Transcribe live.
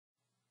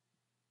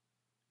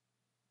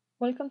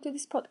Welcome to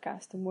this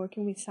podcast on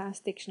working with SAS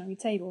Dictionary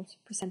Tables,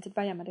 presented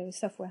by Amadeus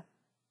software.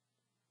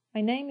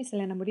 My name is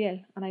Elena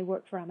Muriel and I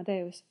work for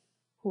Amadeus,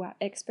 who are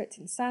experts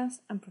in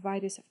SAS and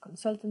providers of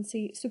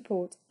consultancy,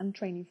 support and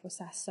training for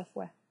SAS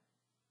software.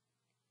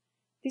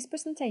 This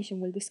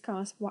presentation will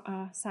discuss what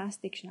are SAS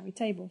Dictionary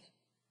Tables,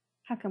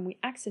 how can we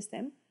access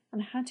them,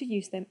 and how to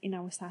use them in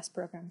our SAS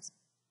programs.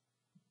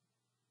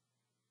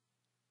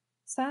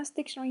 SAS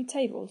Dictionary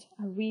Tables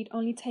are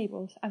read-only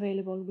tables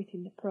available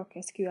within the Proc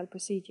SQL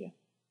procedure.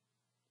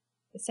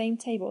 The same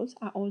tables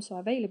are also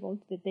available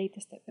to the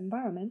DataStep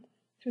environment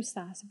through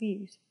SAS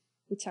views,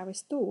 which are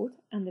stored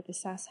under the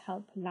SAS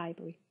Help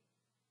library.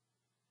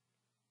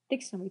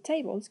 Dictionary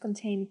tables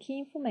contain key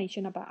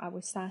information about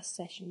our SAS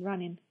session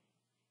running,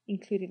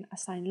 including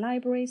assigned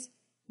libraries,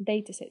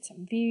 datasets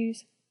and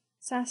views,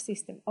 SAS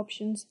system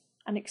options,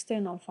 and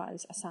external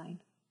files assigned.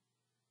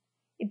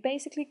 It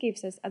basically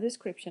gives us a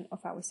description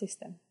of our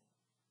system.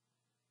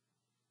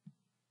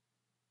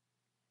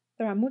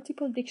 There are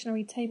multiple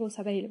dictionary tables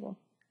available,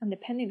 and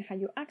depending how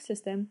you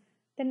access them,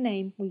 the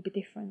name will be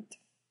different.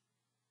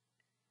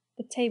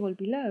 The table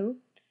below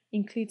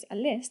includes a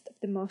list of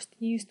the most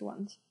used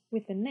ones,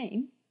 with the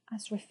name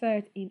as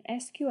referred in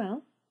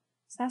SQL,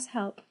 SAS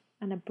Help,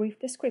 and a brief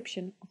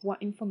description of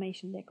what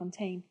information they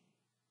contain.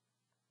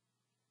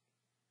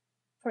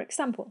 For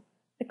example,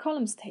 the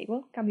columns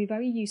table can be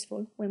very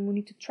useful when we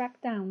need to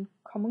track down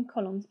common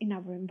columns in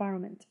our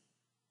environment.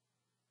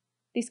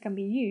 This can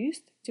be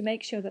used to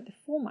make sure that the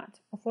format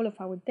of all of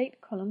our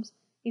date columns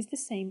is the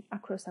same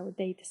across our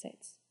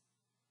datasets.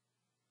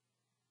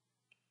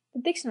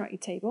 The dictionary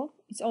table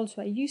is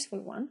also a useful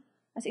one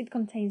as it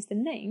contains the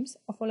names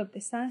of all of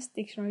the SAS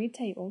dictionary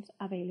tables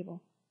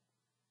available.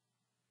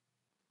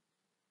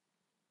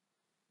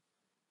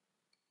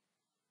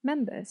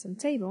 Members and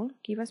table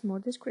give us more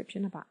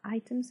description about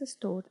items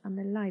stored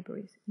under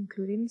libraries,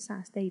 including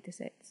SAS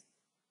datasets.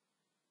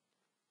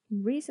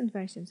 In recent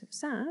versions of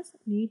SAS,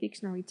 new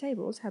dictionary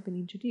tables have been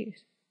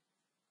introduced.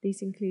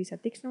 This includes a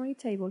dictionary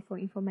table for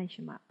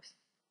information maps.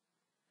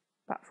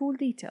 But full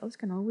details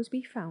can always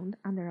be found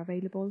under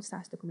available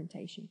SAS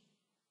documentation.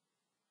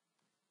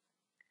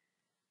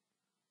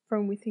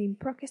 From within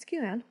Proc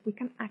SQL, we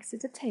can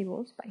access the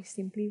tables by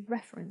simply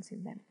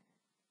referencing them.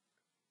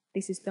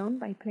 This is done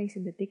by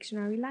placing the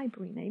dictionary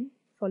library name,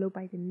 followed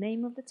by the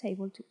name of the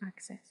table to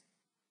access.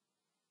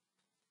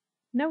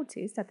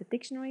 Notice that the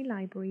dictionary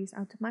library is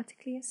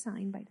automatically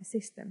assigned by the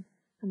system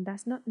and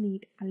does not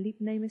need a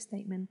libname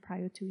statement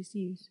prior to its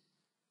use.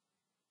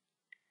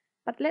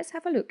 But let's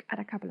have a look at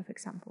a couple of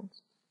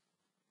examples.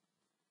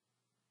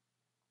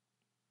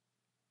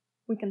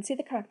 We can see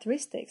the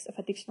characteristics of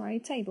a dictionary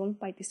table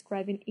by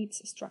describing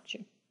its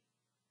structure.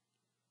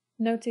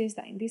 Notice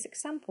that in this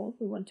example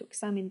we want to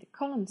examine the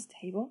columns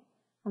table,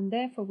 and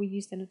therefore we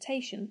use the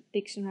notation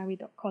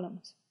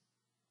dictionary.columns.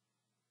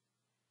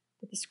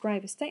 The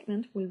describe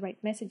statement will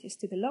write messages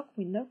to the log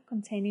window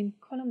containing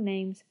column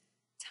names,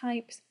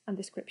 types and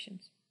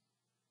descriptions.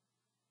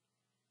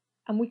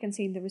 And we can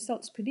see in the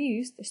results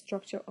produced the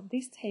structure of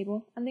this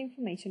table and the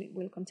information it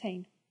will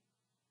contain.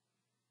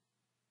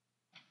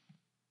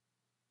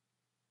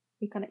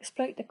 We can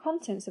exploit the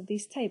contents of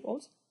these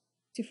tables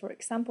to, for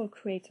example,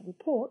 create a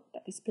report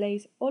that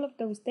displays all of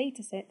those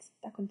datasets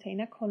that contain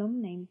a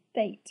column named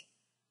date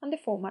and the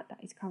format that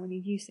it's currently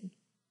using.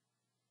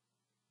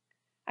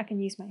 I can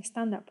use my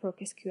standard Proc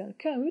SQL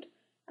code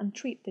and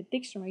treat the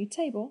dictionary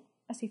table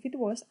as if it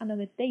was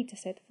another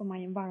dataset for my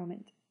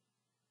environment.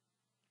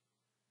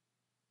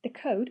 The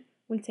code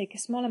will take a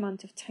small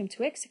amount of time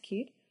to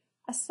execute,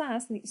 as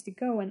SAS needs to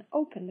go and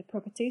open the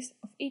properties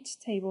of each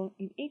table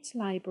in each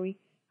library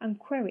and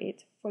query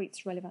it for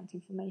its relevant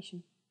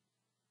information.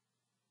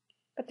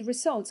 But the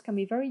results can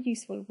be very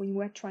useful when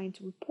we are trying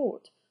to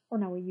report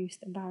on our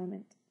used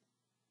environment.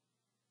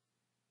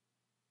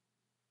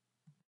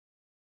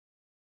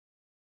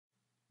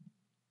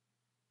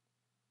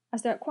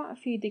 As there are quite a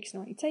few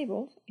dictionary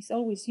tables, it's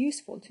always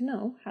useful to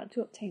know how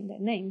to obtain their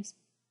names.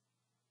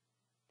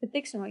 The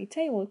dictionary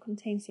table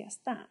contains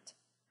just that,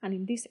 and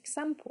in this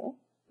example,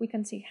 we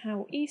can see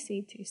how easy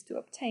it is to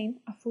obtain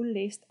a full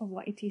list of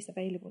what it is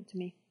available to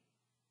me.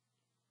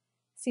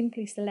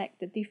 Simply select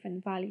the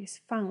different values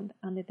found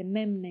under the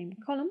mem name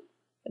column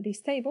for this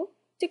table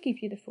to give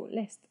you the full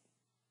list.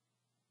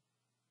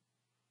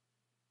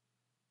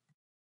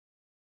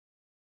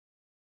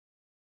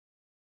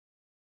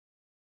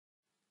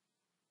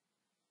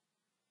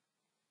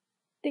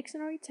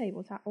 Dictionary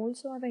tables are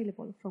also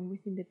available from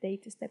within the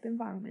DataStep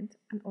environment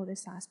and other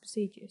SAS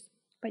procedures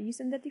by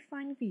using the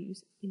defined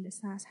views in the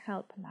SAS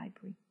Help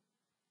library.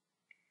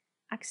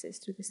 Access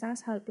to the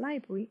SAS Help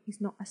library is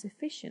not as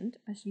efficient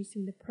as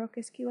using the Proc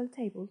SQL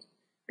tables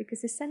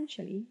because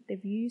essentially the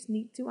views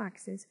need to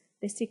access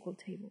the SQL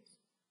tables.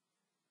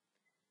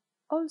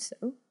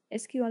 Also,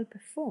 SQL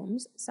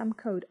performs some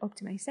code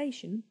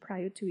optimization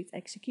prior to its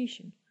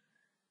execution,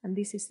 and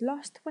this is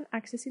lost when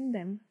accessing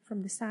them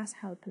from the SAS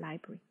Help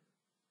library.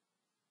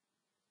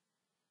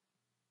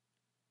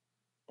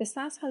 The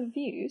SAS Help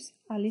views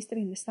are listed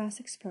in the SAS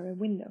Explorer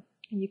window,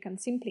 and you can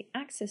simply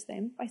access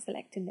them by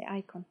selecting the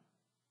icon.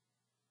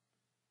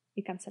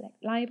 You can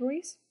select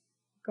Libraries,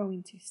 go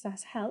into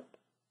SAS Help,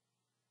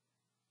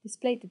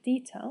 display the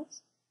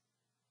details,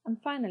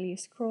 and finally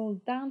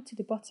scroll down to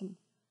the bottom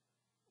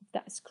of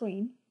that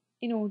screen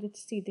in order to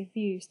see the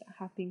views that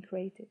have been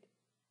created.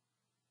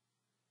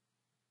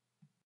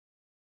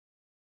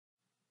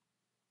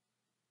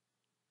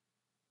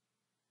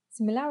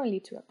 Similarly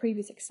to a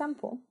previous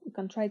example, we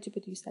can try to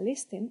produce a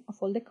listing of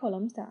all the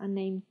columns that are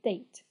named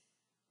Date,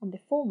 and the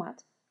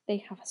format they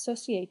have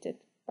associated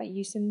by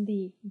using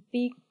the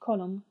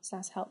V-column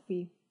SAS Help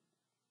view.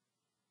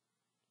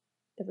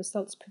 The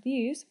results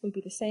produced will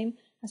be the same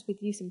as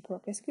with using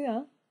Proc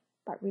SQL,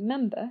 but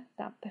remember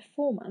that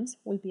performance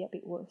will be a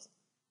bit worse.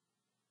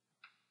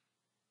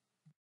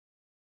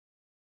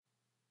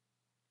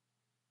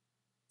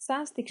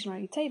 SAS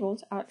Dictionary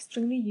Tables are an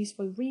extremely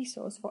useful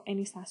resource for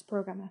any SAS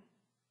programmer.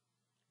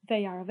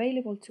 They are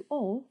available to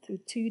all through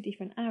two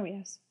different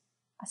areas,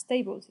 as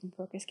tables in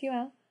Proc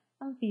SQL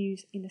and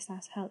views in the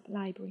SAS Help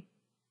library.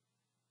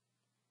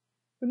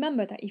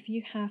 Remember that if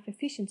you have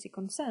efficiency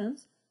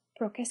concerns,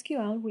 Proc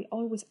SQL will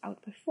always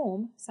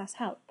outperform SAS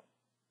Help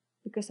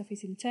because of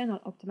its internal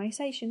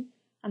optimization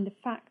and the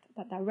fact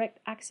that direct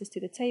access to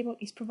the table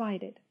is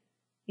provided,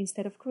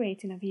 instead of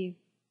creating a view.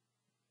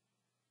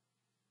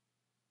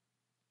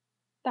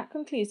 That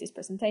concludes this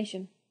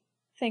presentation.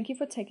 Thank you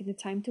for taking the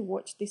time to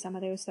watch this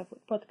Amadeus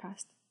Software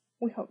podcast.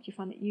 We hope you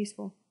found it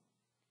useful.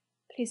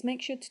 Please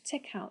make sure to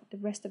check out the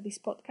rest of this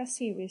podcast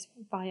series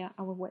via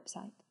our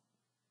website.